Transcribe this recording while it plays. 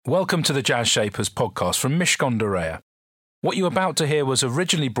Welcome to the Jazz Shapers podcast from Mishcon de Reya. What you're about to hear was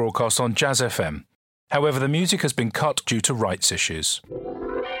originally broadcast on Jazz FM. However, the music has been cut due to rights issues.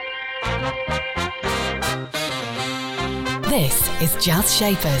 This is Jazz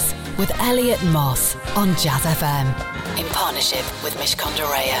Shapers with Elliot Moss on Jazz FM. In partnership with Mishcon de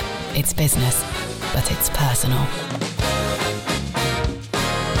Reya. It's business, but it's personal.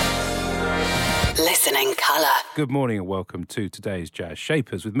 Listening colour. Good morning and welcome to today's Jazz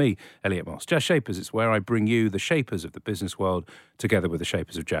Shapers with me, Elliot Moss. Jazz Shapers, it's where I bring you the shapers of the business world together with the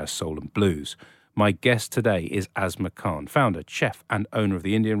shapers of jazz, soul and blues. My guest today is Asma Khan, founder, chef and owner of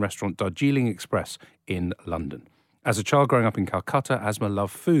the Indian restaurant Darjeeling Express in London. As a child growing up in Calcutta, Asma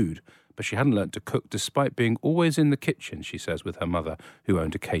loved food, but she hadn't learnt to cook despite being always in the kitchen, she says, with her mother, who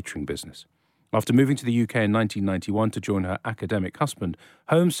owned a catering business. After moving to the UK in 1991 to join her academic husband,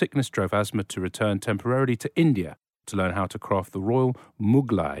 homesickness drove Asma to return temporarily to India to learn how to craft the royal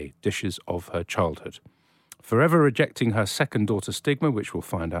Mughlai dishes of her childhood. Forever rejecting her second daughter stigma, which we'll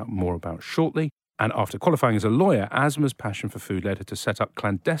find out more about shortly, and after qualifying as a lawyer, Asma's passion for food led her to set up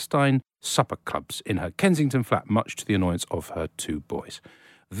clandestine supper clubs in her Kensington flat, much to the annoyance of her two boys.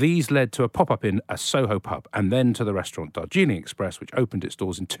 These led to a pop-up in a Soho pub and then to the restaurant Darjeeling Express, which opened its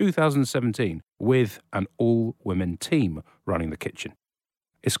doors in 2017 with an all-women team running the kitchen.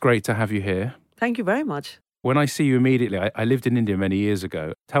 It's great to have you here. Thank you very much. When I see you immediately, I lived in India many years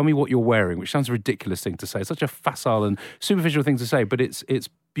ago. Tell me what you're wearing, which sounds a ridiculous thing to say. It's such a facile and superficial thing to say, but it's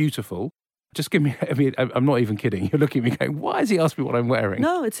beautiful. Just give me, I'm not even kidding. You're looking at me going, why has he asked me what I'm wearing?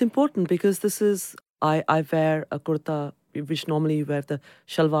 No, it's important because this is, I wear a kurta, which normally you wear the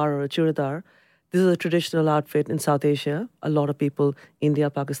shalwar or a churidar. This is a traditional outfit in South Asia. A lot of people, India,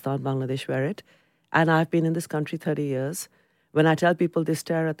 Pakistan, Bangladesh wear it. And I've been in this country 30 years. When I tell people, they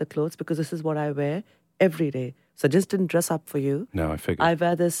stare at the clothes because this is what I wear every day. So I just didn't dress up for you. No, I figured. I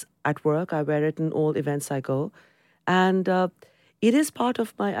wear this at work. I wear it in all events I go. And it is part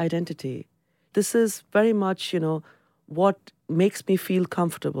of my identity. This is very much, what makes me feel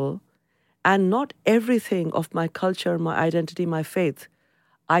comfortable. And not everything of my culture, my identity, my faith,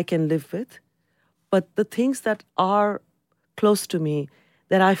 I can live with. But the things that are close to me,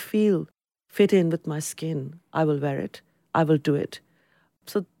 that I feel fit in with my skin, I will wear it. I will do it.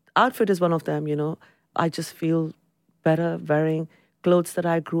 So outfit is one of them, I just feel better wearing clothes that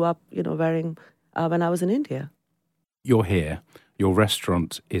I grew up, wearing when I was in India. You're here. Your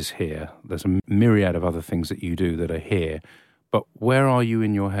restaurant is here. There's a myriad of other things that you do that are here. But where are you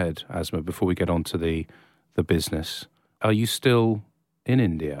in your head, Asma, before we get on to the business? Are you still in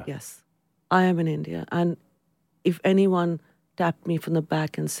India? Yes, I am in India. And if anyone tapped me from the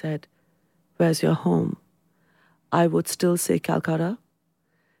back and said, where's your home? I would still say Calcutta.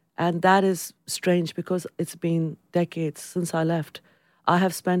 And that is strange because it's been decades since I left. I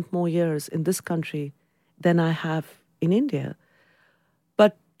have spent more years in this country than I have in India.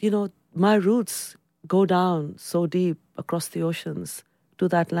 But, my roots go down so deep across the oceans to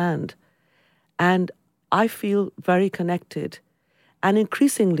that land. And I feel very connected. And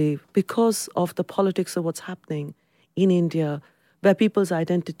increasingly, because of the politics of what's happening in India, where people's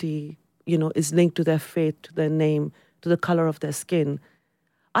identity, is linked to their faith, to their name, to the color of their skin,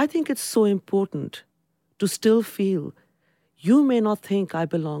 I think it's so important to still feel, you may not think I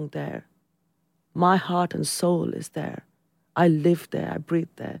belong there. My heart and soul is there. I live there, I breathe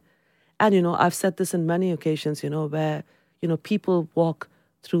there. And, I've said this in many occasions, where, people walk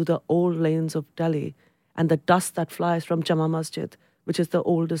through the old lanes of Delhi and the dust that flies from Jama Masjid, which is the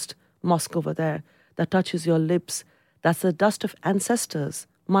oldest mosque over there, that touches your lips. That's the dust of ancestors,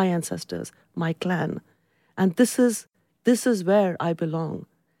 my clan. And this is where I belong.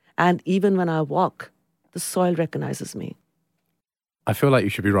 And even when I walk, the soil recognizes me. I feel like you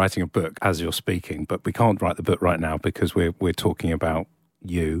should be writing a book as you're speaking, but we can't write the book right now because we're talking about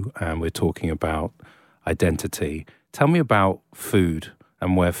you and we're talking about identity. Tell me about food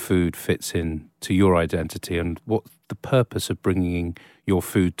and where food fits in to your identity and what the purpose of bringing your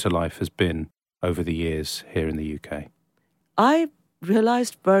food to life has been over the years here in the UK. I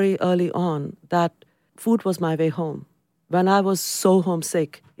realized very early on that food was my way home. When I was so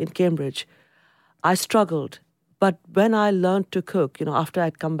homesick in Cambridge, I struggled. But when I learned to cook, after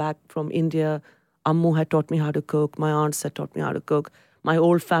I'd come back from India, Ammu had taught me how to cook, my aunts had taught me how to cook, my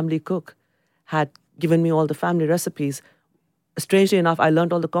old family cook had given me all the family recipes. Strangely enough, I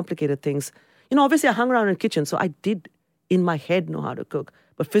learned all the complicated things. Obviously I hung around in the kitchen, so I did in my head know how to cook,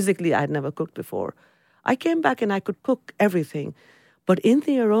 but physically I had never cooked before. I came back and I could cook everything. But in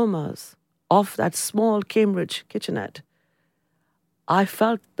the aromas of that small Cambridge kitchenette, I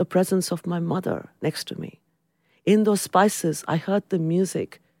felt the presence of my mother next to me. In those spices, I heard the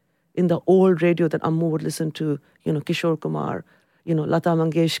music in the old radio that Ammu would listen to, Kishore Kumar, Lata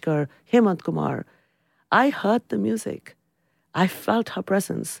Mangeshkar, Hemant Kumar. I heard the music. I felt her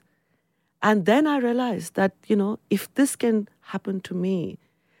presence. And then I realized that, if this can happen to me,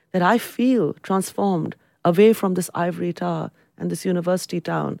 that I feel transformed away from this ivory tower and this university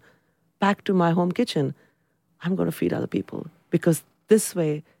town back to my home kitchen, I'm going to feed other people, because this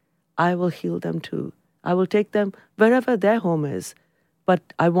way I will heal them too. I will take them wherever their home is, but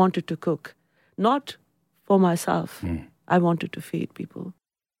I wanted to cook, not for myself. I wanted to feed people.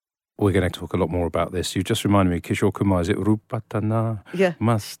 We're going to talk a lot more about this. You just reminded me, Kishore Kumar, is it Rupatana? Yeah.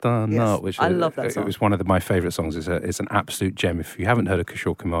 Mastana? Yes, Which I love that song. It was one of my favourite songs. It's an absolute gem. If you haven't heard of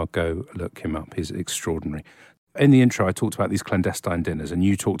Kishore Kumar, go look him up. He's extraordinary. In the intro, I talked about these clandestine dinners, and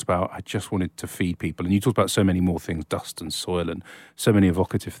you talked about, I just wanted to feed people. And you talked about so many more things, dust and soil, and so many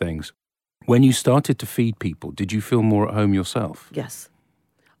evocative things. When you started to feed people, did you feel more at home yourself? Yes.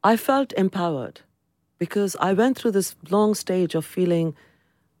 I felt empowered because I went through this long stage of feeling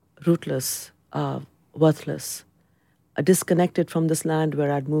rootless, worthless, disconnected from this land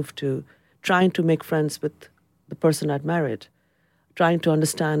where I'd moved to, trying to make friends with the person I'd married, trying to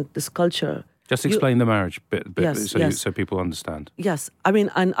understand this culture. Just explain the marriage bit Yes, so people understand. Yes. I mean,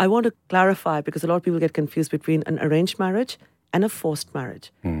 and I want to clarify, because a lot of people get confused between an arranged marriage and a forced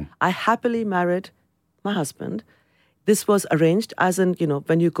marriage. I happily married my husband. This was arranged, as in,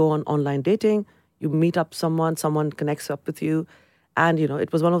 when you go on online dating, you meet up someone connects up with you. And,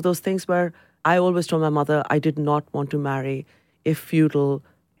 it was one of those things where I always told my mother I did not want to marry a feudal,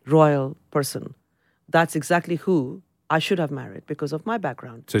 royal person. That's exactly who I should have married because of my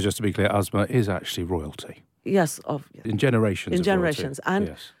background. So just to be clear, Asma is actually royalty. Yes. In generations. In generations.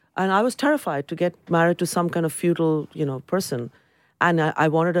 Royalty. And I was terrified to get married to some kind of feudal, person. And I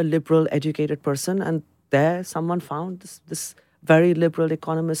wanted a liberal, educated person. And there someone found this very liberal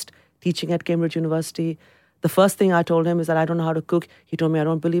economist teaching at Cambridge University. The first thing I told him is that I don't know how to cook. He told me, I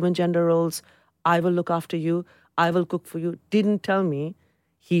don't believe in gender roles. I will look after you. I will cook for you. Didn't tell me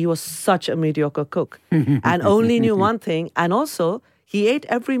he was such a mediocre cook and only knew one thing. And also, he ate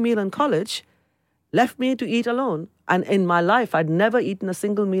every meal in college, left me to eat alone. And in my life, I'd never eaten a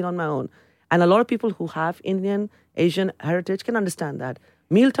single meal on my own. And a lot of people who have Indian, Asian heritage can understand that.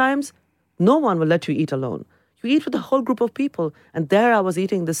 Meal times, no one will let you eat alone. You eat with a whole group of people. And there I was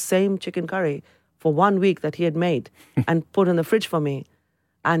eating the same chicken curry for 1 week that he had made and put in the fridge for me.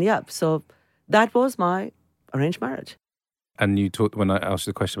 And so that was my arranged marriage. And you talked, when I asked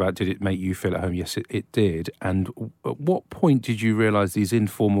the question about did it make you feel at home, yes, it did. And at what point did you realise these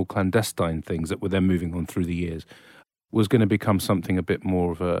informal clandestine things that were then moving on through the years was going to become something a bit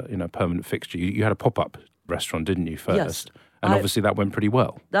more of a permanent fixture? You had a pop-up restaurant, didn't you, first? Yes. And obviously that went pretty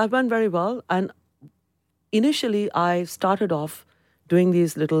well. That went very well. And initially I started off doing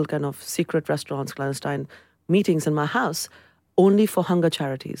these little kind of secret restaurants, clandestine meetings in my house, only for hunger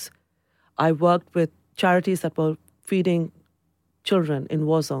charities. I worked with charities that were feeding children in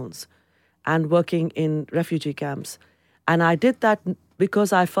war zones and working in refugee camps. And I did that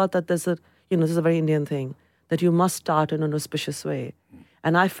because I felt that this is a very Indian thing, that you must start in an auspicious way.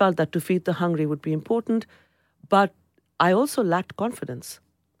 And I felt that to feed the hungry would be important, but I also lacked confidence.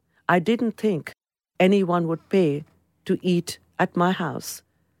 I didn't think anyone would pay to eat at my house.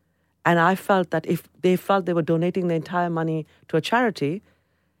 And I felt that if they felt they were donating the entire money to a charity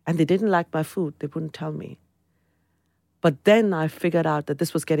and they didn't like my food, they wouldn't tell me. But then I figured out that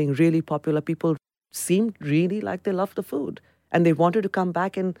this was getting really popular. People seemed really like they loved the food and they wanted to come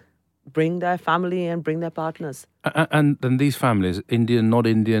back and bring their family and bring their partners. And these families, Indian, not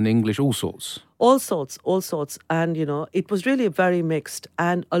Indian, English, all sorts? All sorts. And, it was really very mixed.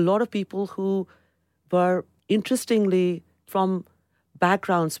 And a lot of people who were, interestingly, from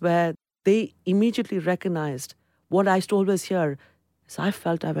backgrounds where they immediately recognized what I used to always hear is I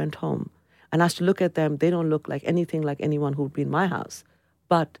felt I went home. And I used to look at them, they don't look like anything like anyone who'd been in my house.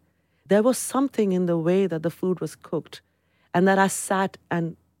 But there was something in the way that the food was cooked and that I sat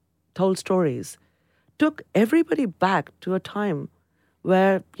and told stories, took everybody back to a time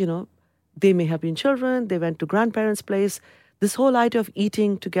where, they may have been children, they went to grandparents' place, this whole idea of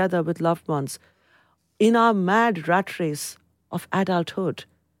eating together with loved ones. In our mad rat race of adulthood,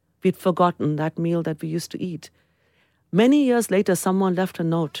 we'd forgotten that meal that we used to eat. Many years later, someone left a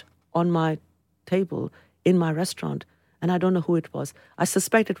note on my table in my restaurant, and I don't know who it was. I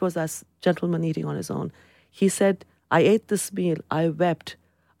suspect it was that gentleman eating on his own. He said, I ate this meal, I wept,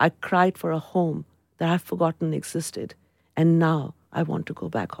 I cried for a home that I'd forgotten existed, and now I want to go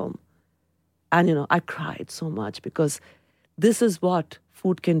back home. And, I cried so much because this is what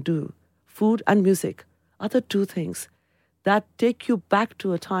food can do. Food and music are the two things that take you back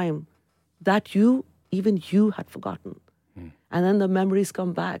to a time that even you had forgotten. And then the memories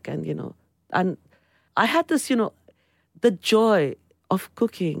come back and I had this, the joy of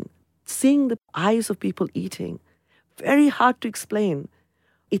cooking, seeing the eyes of people eating, very hard to explain.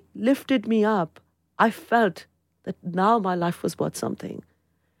 It lifted me up. I felt that now my life was worth something.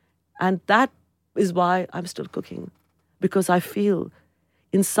 And that is why I'm still cooking, because I feel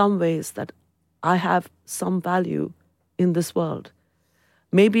in some ways that I have some value in this world.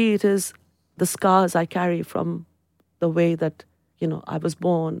 Maybe it is the scars I carry from the way that, I was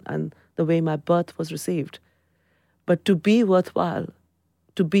born and the way my birth was received. But to be worthwhile,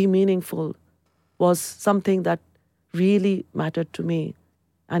 to be meaningful, was something that really mattered to me.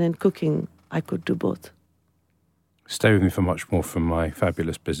 And in cooking, I could do both. Stay with me for much more from my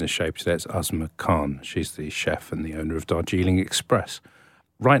fabulous business shape today. It's Azma Khan. She's the chef and the owner of Darjeeling Express.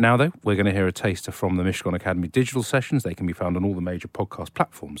 Right now, though, we're going to hear a taster from the Mishcon Academy digital sessions. They can be found on all the major podcast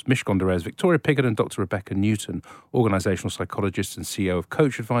platforms. Mishcon de Reya's Victoria Piggott and Dr. Rebecca Newton, organisational psychologist and CEO of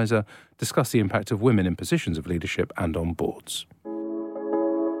Coach Advisor, discuss the impact of women in positions of leadership and on boards.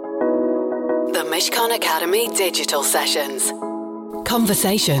 The Mishcon Academy digital sessions.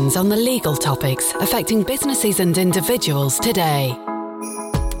 Conversations on the legal topics affecting businesses and individuals today.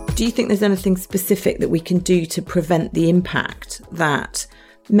 Do you think there's anything specific that we can do to prevent the impact that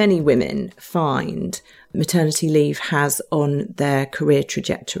many women find maternity leave has on their career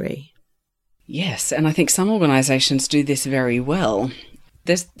trajectory? Yes, and I think some organisations do this very well.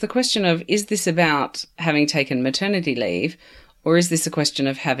 There's the question of, is this about having taken maternity leave, or is this a question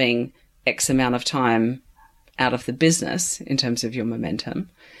of having X amount of time out of the business in terms of your momentum?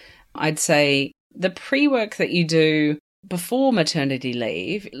 I'd say the pre-work that you do before maternity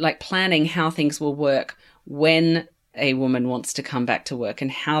leave, like planning how things will work when a woman wants to come back to work and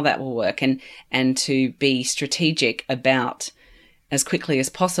how that will work, and to be strategic about, as quickly as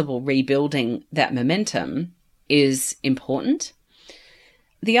possible, rebuilding that momentum is important.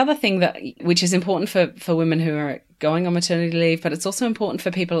 The other thing which is important for women who are going on maternity leave, but it's also important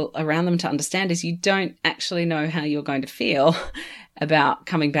for people around them to understand, is you don't actually know how you're going to feel about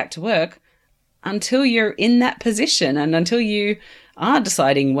coming back to work until you're in that position and until you are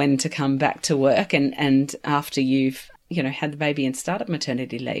deciding when to come back to work and after you've, had the baby and started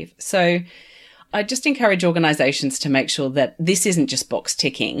maternity leave. So I just encourage organisations to make sure that this isn't just box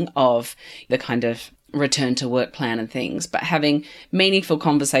ticking of the kind of return to work plan and things, but having meaningful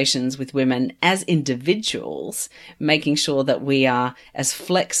conversations with women as individuals, making sure that we are as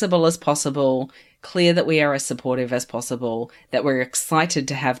flexible as possible, clear that we are as supportive as possible, that we're excited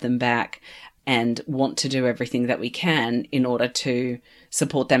to have them back, and want to do everything that we can in order to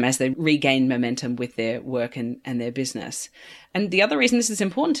support them as they regain momentum with their work and their business. And the other reason this is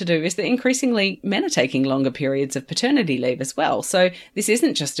important to do is that increasingly men are taking longer periods of paternity leave as well. So this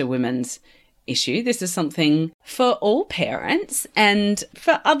isn't just a women's issue. This is something for all parents and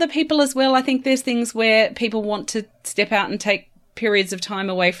for other people as well. I think there's things where people want to step out and take periods of time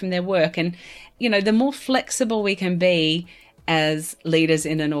away from their work. And, the more flexible we can be as leaders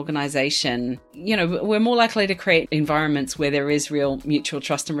in an organisation, we're more likely to create environments where there is real mutual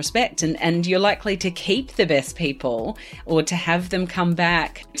trust and respect, and you're likely to keep the best people or to have them come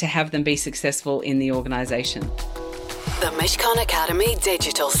back, to have them be successful in the organisation. The Mishcon Academy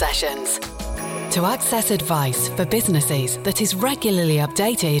digital sessions. To access advice for businesses that is regularly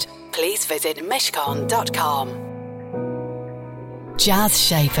updated, please visit mishcon.com. Jazz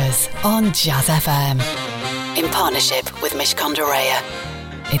Shapers on Jazz FM. In partnership with Mishcon de Reya.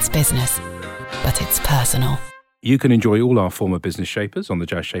 It's business, but it's personal. You can enjoy all our former Business Shapers on the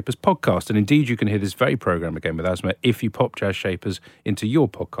Jazz Shapers podcast, and indeed you can hear this very programme again with Azma if you pop Jazz Shapers into your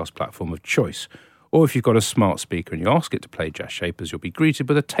podcast platform of choice. Or if you've got a smart speaker and you ask it to play Jazz Shapers, you'll be greeted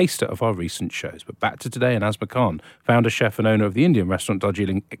with a taster of our recent shows. But back to today, and Azma Khan, founder, chef and owner of the Indian restaurant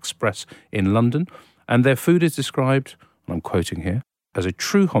Darjeeling Express in London, and their food is described, and I'm quoting here, as a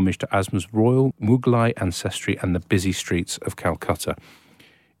true homage to Azma's royal Mughlai ancestry and the busy streets of Calcutta.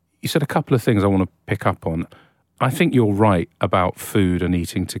 You said a couple of things I want to pick up on. I think you're right about food and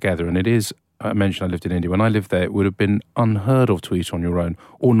eating together, and it is, I mentioned I lived in India. When I lived there, it would have been unheard of to eat on your own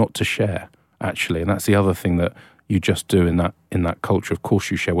or not to share, actually. And that's the other thing that you just do in that culture. Of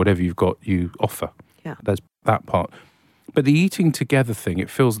course you share. Whatever you've got, you offer. Yeah. There's that part. But the eating together thing, it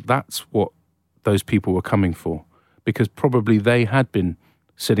feels that's what those people were coming for. Because probably they had been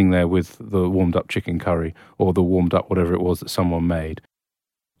sitting there with the warmed up chicken curry or the warmed up whatever it was that someone made.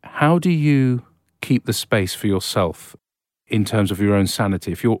 How do you keep the space for yourself in terms of your own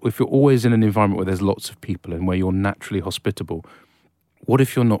sanity? If you're always in an environment where there's lots of people and where you're naturally hospitable, what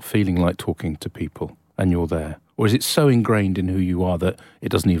if you're not feeling like talking to people and you're there? Or is it so ingrained in who you are that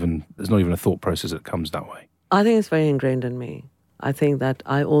there's not even a thought process that comes that way? I think it's very ingrained in me. I think that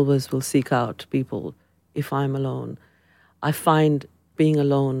I always will seek out people if I'm alone. I find being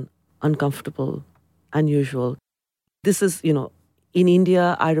alone uncomfortable, unusual. This is, in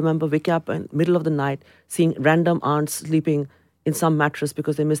India, I remember waking up in the middle of the night, seeing random aunts sleeping in some mattress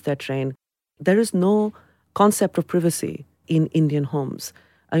because they missed their train. There is no concept of privacy in Indian homes.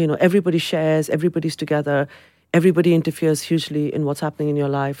 Everybody shares, everybody's together, everybody interferes hugely in what's happening in your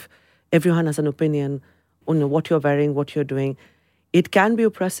life. Everyone has an opinion on what you're wearing, what you're doing. It can be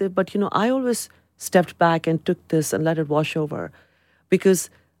oppressive, but, I always stepped back and took this and let it wash over, because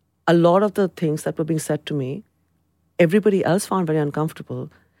a lot of the things that were being said to me, everybody else found very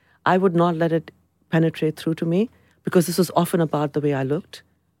uncomfortable. I would not let it penetrate through to me, because this was often about the way I looked,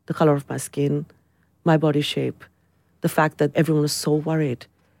 the color of my skin, my body shape, the fact that everyone was so worried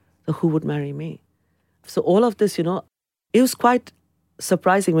that who would marry me. So all of this, it was quite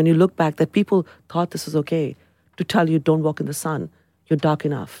surprising when you look back that people thought this was okay to tell you, don't walk in the sun, you're dark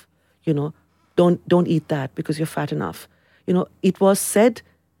enough, don't eat that because you're fat enough. It was said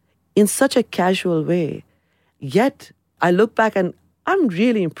in such a casual way. Yet I look back and I'm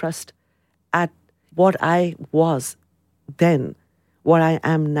really impressed at what I was then, what I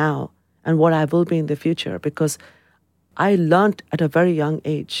am now, and what I will be in the future, because I learned at a very young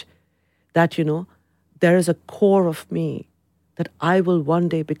age that, there is a core of me that I will one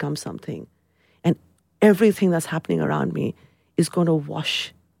day become something. And everything that's happening around me is going to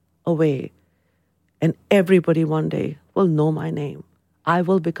wash away. And everybody one day will know my name. I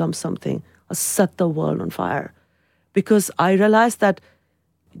will become something. I'll set the world on fire. Because I realized that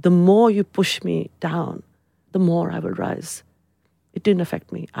the more you push me down, the more I will rise. It didn't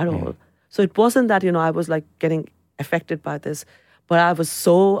affect me at all. So it wasn't that, I was like getting affected by this, but I was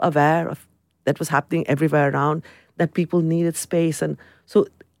so aware of that was happening everywhere around, that people needed space. And so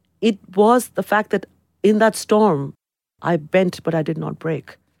it was the fact that in that storm, I bent, but I did not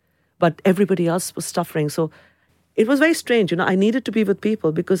break. But everybody else was suffering. So it was very strange. I needed to be with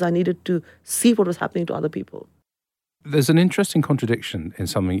people because I needed to see what was happening to other people. There's an interesting contradiction in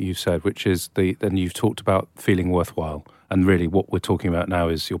something you said, which is then you've talked about feeling worthwhile. And really what we're talking about now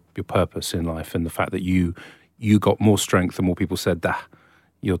is your purpose in life, and the fact that you got more strength than more people said,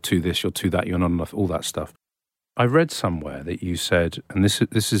 you're too this, you're too that, you're not enough, all that stuff. I read somewhere that you said, and this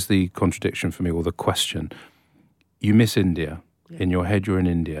is the contradiction for me, or the question, you miss India. Yeah. In your head you're in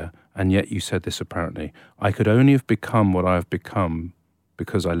India, and yet you said this apparently, I could only have become what I have become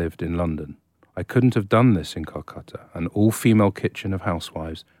because I lived in London. I couldn't have done this in Calcutta, an all-female kitchen of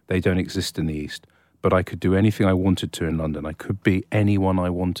housewives. They don't exist in the East. But I could do anything I wanted to in London. I could be anyone I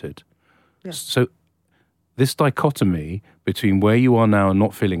wanted. Yeah. So this dichotomy between where you are now and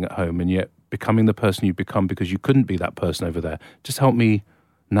not feeling at home, and yet becoming the person you become because you couldn't be that person over there, just help me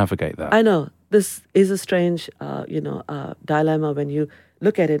navigate that. I know. This is a strange, dilemma when you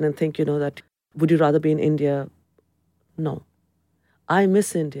look at it and think, that would you rather be in India? No. I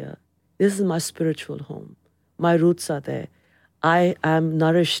miss India. This is my spiritual home. My roots are there. I am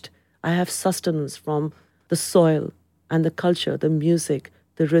nourished. I have sustenance from the soil and the culture, the music,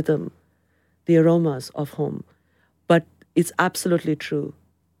 the rhythm, the aromas of home. But it's absolutely true.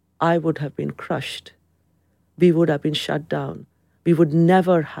 I would have been crushed. We would have been shut down. We would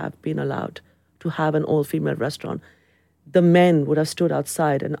never have been allowed to have an all-female restaurant. The men would have stood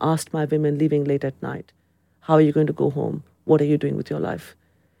outside and asked my women leaving late at night, how are you going to go home? What are you doing with your life?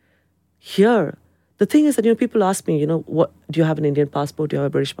 Here, the thing is that, people ask me, what do you have an Indian passport? Do you have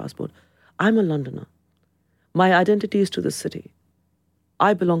a British passport? I'm a Londoner. My identity is to the city.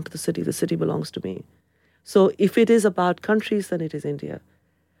 I belong to the city belongs to me. So if it is about countries, then it is India.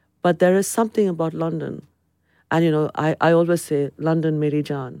 But there is something about London. And, I always say, London, Meri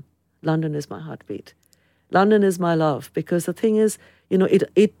Jaan. London is my heartbeat. London is my love. Because the thing is,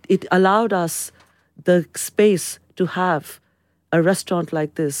 it allowed us the space to have a restaurant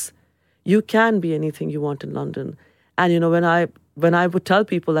like this. You can be anything you want in London. And, when I would tell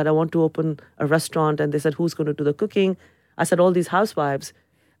people that I want to open a restaurant and they said, who's going to do the cooking? I said, all these housewives.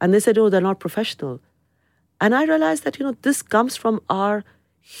 And they said, oh, they're not professional. And I realized that, this comes from our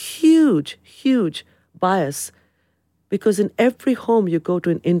huge, huge bias. Because in every home you go to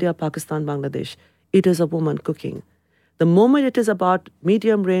in India, Pakistan, Bangladesh, it is a woman cooking. The moment it is about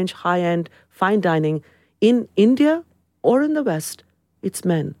medium range, high-end, fine dining, in India or in the West, it's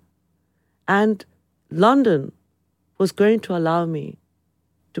men. And London was going to allow me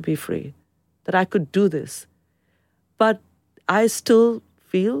to be free, that I could do this. But I still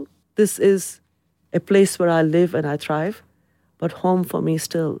feel this is a place where I live and I thrive, but home for me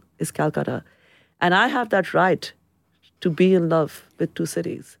still is Calcutta. And I have that right to be in love with two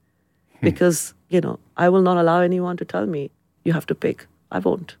cities. Because, I will not allow anyone to tell me, you have to pick. I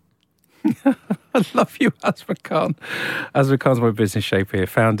won't. I love you, Asma Khan. Asma Khan's my business shaper here,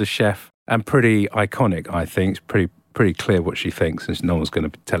 founder, chef, and pretty iconic, I think. It's pretty clear what she thinks, and no one's going to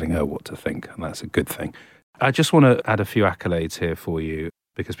be telling her what to think, and that's a good thing. I just want to add a few accolades here for you,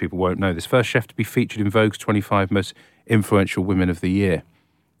 because people won't know this. First chef to be featured in Vogue's 25 Most Influential Women of the Year,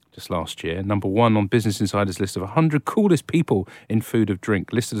 just last year. Number 1 on Business Insider's list of 100 coolest people in food of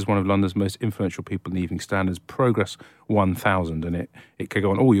drink, listed as one of London's most influential people in the Evening Standard's Progress 1000. And it could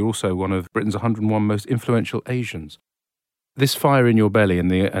go on. Oh, you're also one of Britain's 101 most influential Asians. This fire in your belly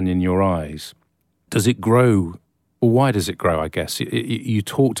and in your eyes, does it grow? Or why does it grow, I guess? You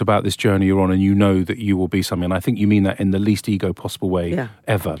talked about this journey you're on, and you know that you will be something. And I think you mean that in the least ego possible way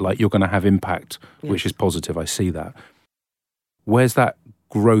ever. Like, you're going to have impact, which is positive. I see that. Where's that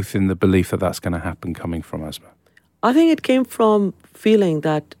growth in the belief that that's going to happen coming from, Asma? I think it came from feeling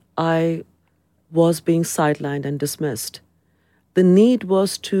that I was being sidelined and dismissed. The need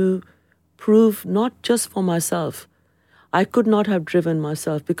was to prove not just for myself. I could not have driven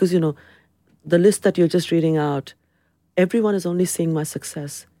myself because, the list that you're just reading out, everyone is only seeing my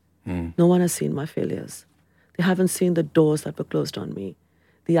success. No one has seen my failures. They haven't seen the doors that were closed on me,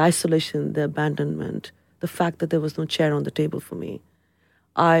 the isolation, the abandonment, the fact that there was no chair on the table for me.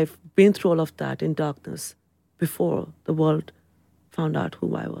 I've been through all of that in darkness before the world found out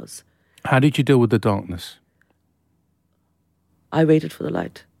who I was. How did you deal with the darkness? I waited for the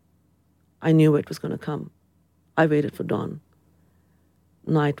light. I knew it was going to come. I waited for dawn.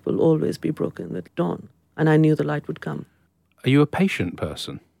 Night will always be broken with dawn. And I knew the light would come. Are you a patient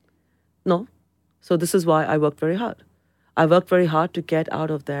person? No. So this is why I worked very hard. I worked very hard to get out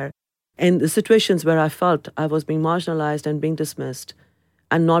of there. In the situations where I felt I was being marginalized and being dismissed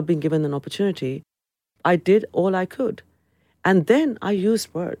and not being given an opportunity, I did all I could. And then I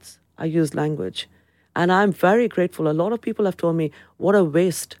used words. I used language. And I'm very grateful. A lot of people have told me, what a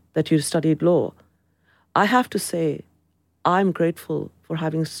waste that you studied law. I have to say, I'm grateful for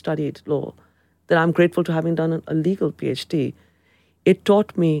having studied law, that I'm grateful to having done a legal PhD. It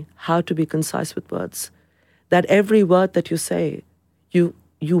taught me how to be concise with words, that every word that you say, you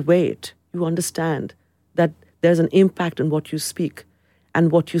wait, you understand that there's an impact in what you speak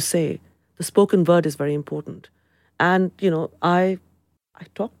and what you say. The spoken word is very important. And, I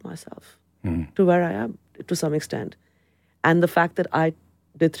talked myself to where I am to some extent. And the fact that I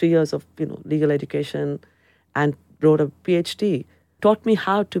did 3 years of, legal education and wrote a PhD taught me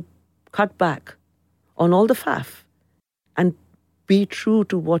how to cut back on all the faff and be true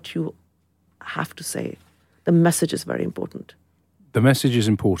to what you have to say. The message is very important. The message is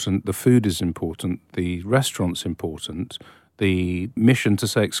important. The food is important. The restaurant's important. The mission to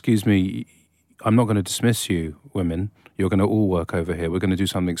say, excuse me, I'm not going to dismiss you, women. You're going to all work over here. We're going to do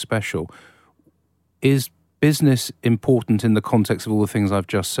something special. Is business important in the context of all the things I've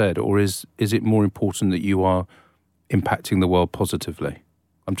just said, or is it more important that you are impacting the world positively?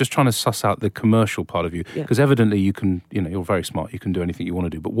 I'm just trying to suss out the commercial part of you, because evidently you can, you're very smart. You can do anything you want to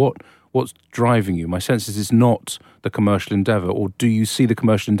do. But what's driving you? My sense is it's not the commercial endeavour, or do you see the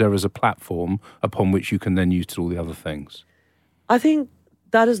commercial endeavour as a platform upon which you can then use all the other things? I think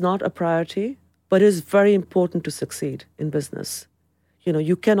that is not a priority, but it is very important to succeed in business.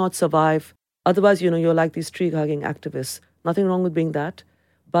 You cannot survive. Otherwise, you're like these tree-hugging activists. Nothing wrong with being that.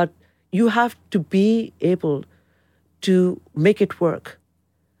 But you have to be able to make it work.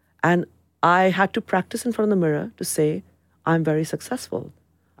 And I had to practice in front of the mirror to say, I'm very successful.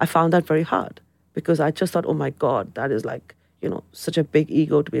 I found that very hard because I just thought, oh my God, that is like, such a big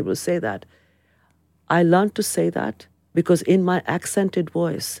ego to be able to say that. I learned to say that because in my accented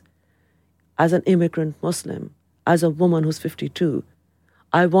voice, as an immigrant Muslim, as a woman who's 52,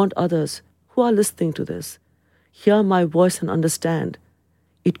 I want others who are listening to this, hear my voice and understand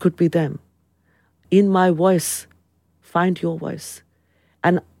it could be them. In my voice, find your voice.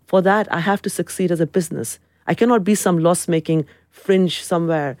 And for that, I have to succeed as a business. I cannot be some loss-making fringe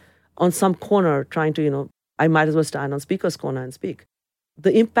somewhere on some corner trying to, I might as well stand on speaker's corner and speak.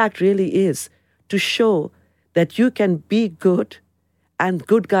 The impact really is to show that you can be good and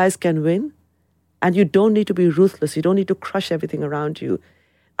good guys can win, and you don't need to be ruthless. You don't need to crush everything around you.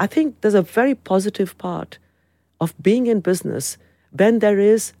 I think there's a very positive part of being in business when there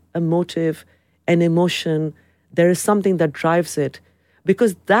is a motive, an emotion, there is something that drives it.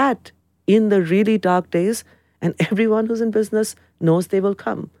 Because that, in the really dark days, and everyone who's in business knows they will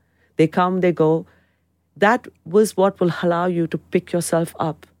come. They come, they go. That was what will allow you to pick yourself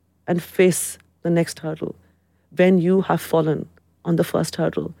up and face the next hurdle. When you have fallen on the first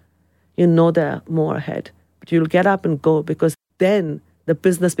hurdle, there are more ahead. but you'll get up and go, because then the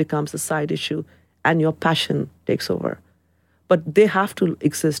business becomes a side issue and your passion takes over. But they have to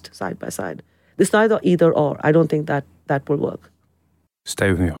exist side by side. It's neither either or. I don't think that will work.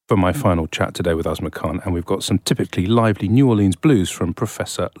 Stay with me for my final chat today with Azma Khan, and we've got some typically lively New Orleans blues from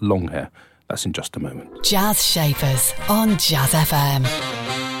Professor Longhair. That's in just a moment. Jazz Shapers on Jazz FM.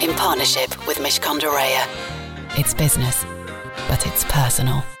 In partnership with Mishcon de Reya. It's business, but it's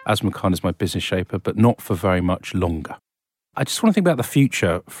personal. Azma Khan is my business shaper, but not for very much longer. I just want to think about the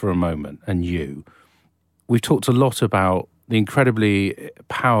future for a moment, and you. We've talked a lot about the incredibly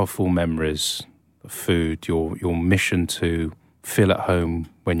powerful memories of food, your mission to feel at home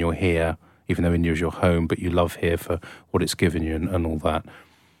when you're here, even though India is your home, but you love here for what it's given you and all that.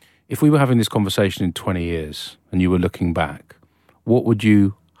 If we were having this conversation in 20 years and you were looking back, what would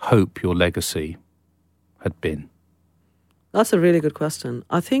you hope your legacy had been? That's a really good question.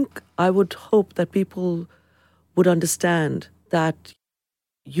 I think I would hope that people would understand that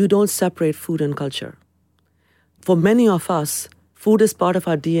you don't separate food and culture. For many of us, food is part of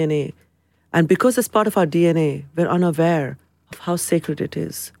our DNA. And because it's part of our DNA, we're unaware of how sacred it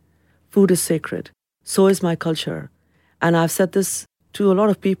is. Food is sacred. So is my culture. And I've said this to a lot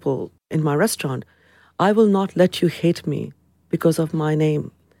of people in my restaurant. I will not let you hate me because of my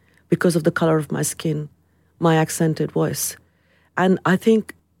name, because of the color of my skin, my accented voice. And I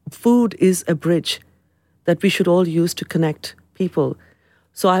think food is a bridge that we should all use to connect people.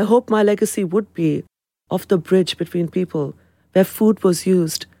 So I hope my legacy would be of the bridge between people, where food was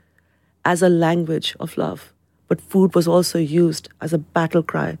used as a language of love, but food was also used as a battle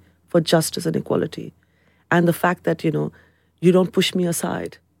cry for justice and equality. And the fact that, you don't push me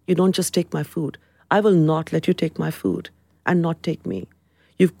aside. You don't just take my food. I will not let you take my food and not take me.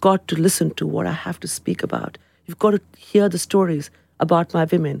 You've got to listen to what I have to speak about. You've got to hear the stories about my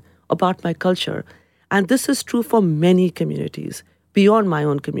women, about my culture. And this is true for many communities, beyond my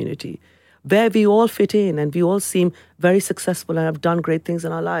own community, where we all fit in and we all seem very successful and have done great things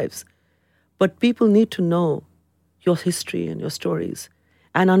in our lives. But people need to know your history and your stories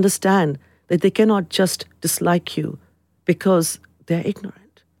and understand that they cannot just dislike you because they're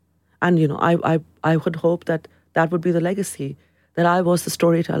ignorant. And, I would hope that that would be the legacy, that I was the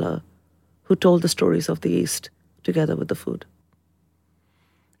storyteller who told the stories of the East together with the food.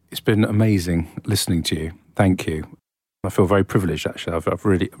 It's been amazing listening to you. Thank you. I feel very privileged, actually. I've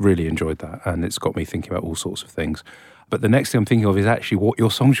really, really enjoyed that, and it's got me thinking about all sorts of things. But the next thing I'm thinking of is actually what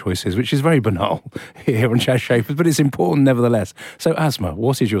your song choice is, which is very banal here on Jazz Shapers, but it's important nevertheless. So, Azma,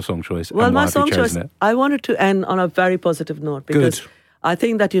 what is your song choice? Well, and why my have you song choice, chosen it? I wanted to end on a very positive note because Good. I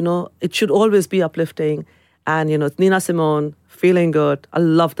think that, it should always be uplifting. And, Nina Simone, Feeling Good. I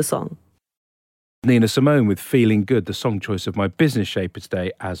love the song. Nina Simone with Feeling Good, the song choice of my business shaper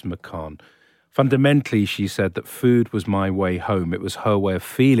today, Azma Khan. Fundamentally, she said that food was my way home. It was her way of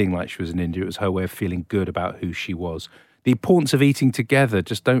feeling like she was in India. It was her way of feeling good about who she was. The importance of eating together,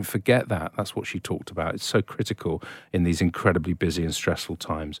 just don't forget that. That's what she talked about. It's so critical in these incredibly busy and stressful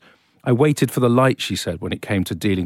times. I waited for the light, she said, when it came to dealing